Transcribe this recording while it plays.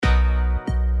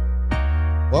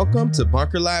Welcome to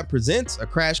Bunker Lab Presents, a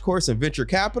crash course in venture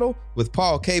capital with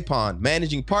Paul Capon,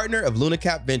 managing partner of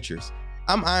LunaCap Ventures.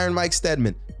 I'm Iron Mike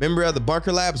Stedman, member of the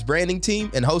Bunker Labs branding team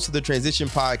and host of the Transition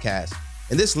Podcast.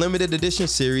 In this limited edition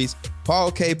series, Paul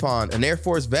Capon, an Air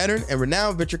Force veteran and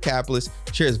renowned venture capitalist,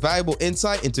 shares valuable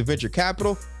insight into venture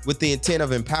capital with the intent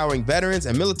of empowering veterans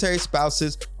and military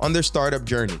spouses on their startup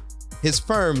journey. His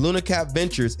firm, LunaCap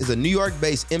Ventures, is a New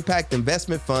York-based impact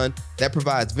investment fund that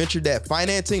provides venture debt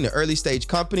financing to early-stage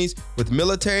companies with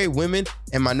military, women,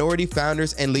 and minority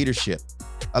founders and leadership.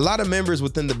 A lot of members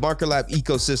within the Bunker Lab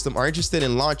ecosystem are interested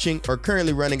in launching or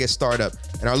currently running a startup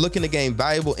and are looking to gain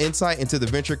valuable insight into the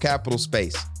venture capital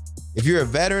space. If you're a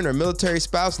veteran or military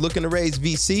spouse looking to raise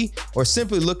VC or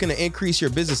simply looking to increase your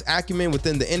business acumen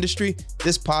within the industry,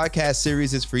 this podcast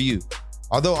series is for you.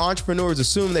 Although entrepreneurs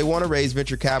assume they want to raise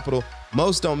venture capital,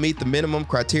 most don't meet the minimum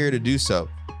criteria to do so.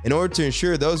 In order to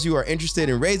ensure those who are interested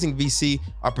in raising VC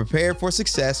are prepared for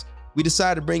success, we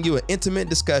decided to bring you an intimate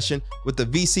discussion with the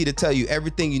VC to tell you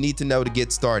everything you need to know to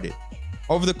get started.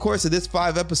 Over the course of this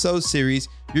 5-episode series,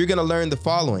 you're going to learn the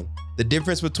following: the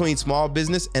difference between small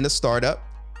business and a startup,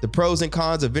 the pros and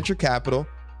cons of venture capital,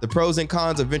 the pros and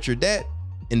cons of venture debt,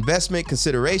 investment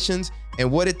considerations, and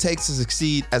what it takes to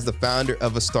succeed as the founder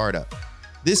of a startup.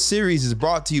 This series is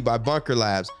brought to you by Bunker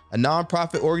Labs, a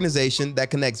nonprofit organization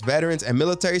that connects veterans and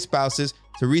military spouses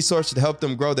to resources to help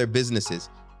them grow their businesses.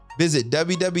 Visit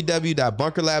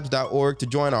www.bunkerlabs.org to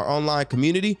join our online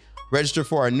community, register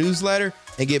for our newsletter,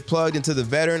 and get plugged into the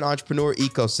veteran entrepreneur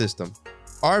ecosystem.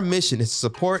 Our mission is to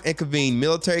support and convene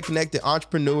military-connected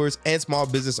entrepreneurs and small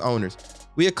business owners.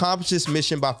 We accomplish this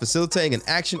mission by facilitating an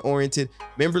action-oriented,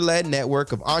 member-led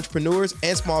network of entrepreneurs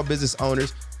and small business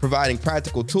owners, providing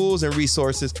practical tools and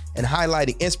resources, and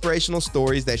highlighting inspirational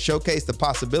stories that showcase the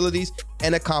possibilities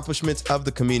and accomplishments of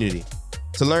the community.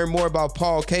 To learn more about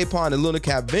Paul Capon and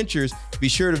LunaCap Ventures, be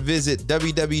sure to visit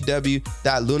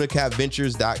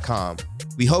www.lunacapventures.com.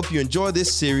 We hope you enjoy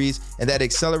this series and that it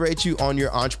accelerates you on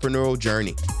your entrepreneurial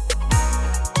journey.